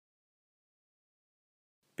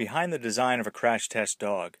Behind the design of a crash test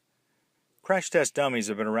dog. Crash test dummies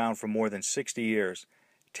have been around for more than 60 years,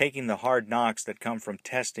 taking the hard knocks that come from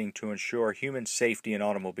testing to ensure human safety in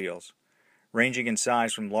automobiles. Ranging in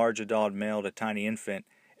size from large adult male to tiny infant,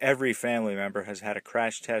 every family member has had a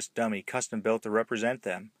crash test dummy custom built to represent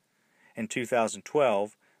them. In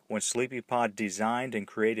 2012, when Sleepypod designed and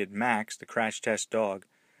created Max, the crash test dog,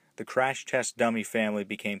 the crash test dummy family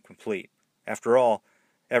became complete. After all,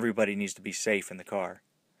 everybody needs to be safe in the car.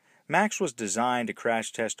 Max was designed to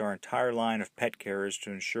crash test our entire line of pet carriers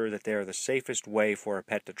to ensure that they are the safest way for a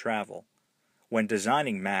pet to travel. When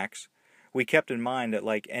designing Max, we kept in mind that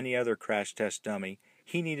like any other crash test dummy,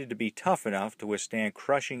 he needed to be tough enough to withstand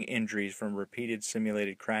crushing injuries from repeated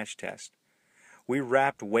simulated crash tests. We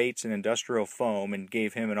wrapped weights in industrial foam and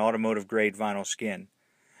gave him an automotive-grade vinyl skin.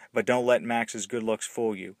 But don't let Max's good looks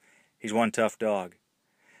fool you. He's one tough dog.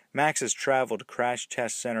 Max has traveled to crash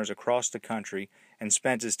test centers across the country and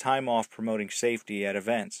spent his time off promoting safety at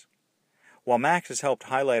events. While Max has helped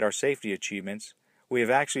highlight our safety achievements, we have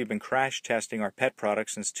actually been crash testing our pet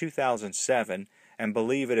products since 2007 and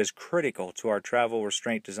believe it is critical to our travel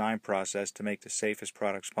restraint design process to make the safest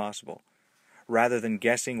products possible. Rather than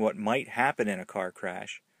guessing what might happen in a car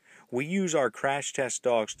crash, we use our crash test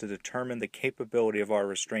dogs to determine the capability of our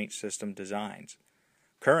restraint system designs.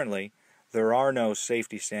 Currently, there are no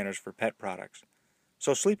safety standards for pet products,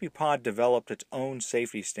 so Sleepypod developed its own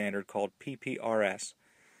safety standard called PPRS.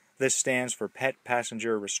 This stands for Pet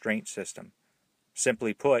Passenger Restraint System.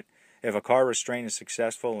 Simply put, if a car restraint is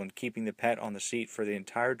successful in keeping the pet on the seat for the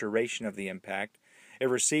entire duration of the impact, it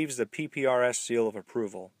receives the PPRS seal of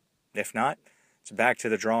approval. If not, it's back to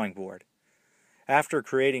the drawing board. After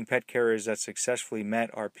creating pet carriers that successfully met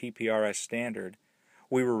our PPRS standard,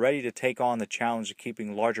 we were ready to take on the challenge of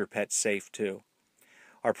keeping larger pets safe too.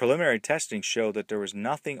 Our preliminary testing showed that there was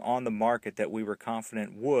nothing on the market that we were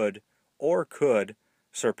confident would or could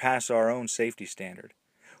surpass our own safety standard.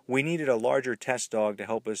 We needed a larger test dog to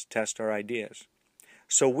help us test our ideas.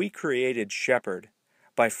 So we created Shepherd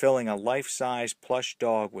by filling a life-size plush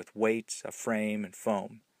dog with weights, a frame, and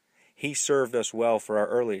foam. He served us well for our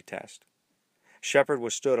early test. Shepherd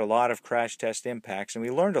withstood a lot of crash test impacts, and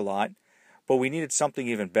we learned a lot, but we needed something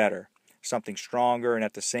even better, something stronger and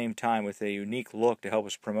at the same time with a unique look to help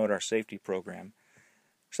us promote our safety program.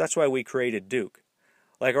 So that's why we created Duke.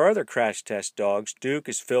 Like our other crash test dogs, Duke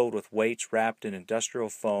is filled with weights wrapped in industrial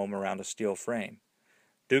foam around a steel frame.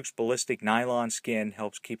 Duke's ballistic nylon skin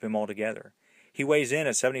helps keep him all together. He weighs in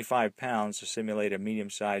at 75 pounds to simulate a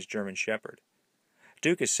medium-sized German Shepherd.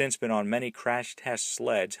 Duke has since been on many crash test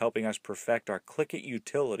sleds, helping us perfect our Click-It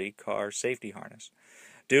utility car safety harness.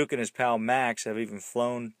 Duke and his pal Max have even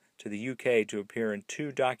flown to the UK to appear in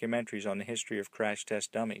 2 documentaries on the history of crash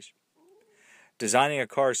test dummies. Designing a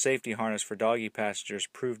car safety harness for doggy passengers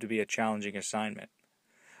proved to be a challenging assignment.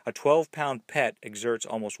 A 12-pound pet exerts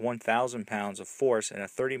almost 1,000 pounds of force in a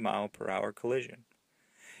 30-mile-per-hour collision.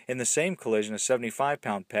 In the same collision, a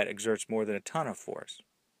 75-pound pet exerts more than a ton of force.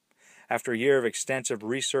 After a year of extensive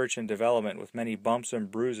research and development with many bumps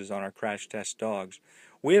and bruises on our crash test dogs,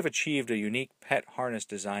 we have achieved a unique pet harness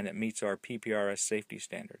design that meets our PPRS safety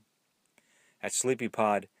standard. At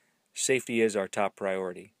Sleepypod, safety is our top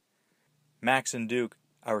priority. Max and Duke,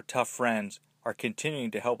 our tough friends, are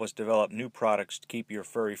continuing to help us develop new products to keep your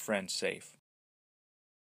furry friends safe.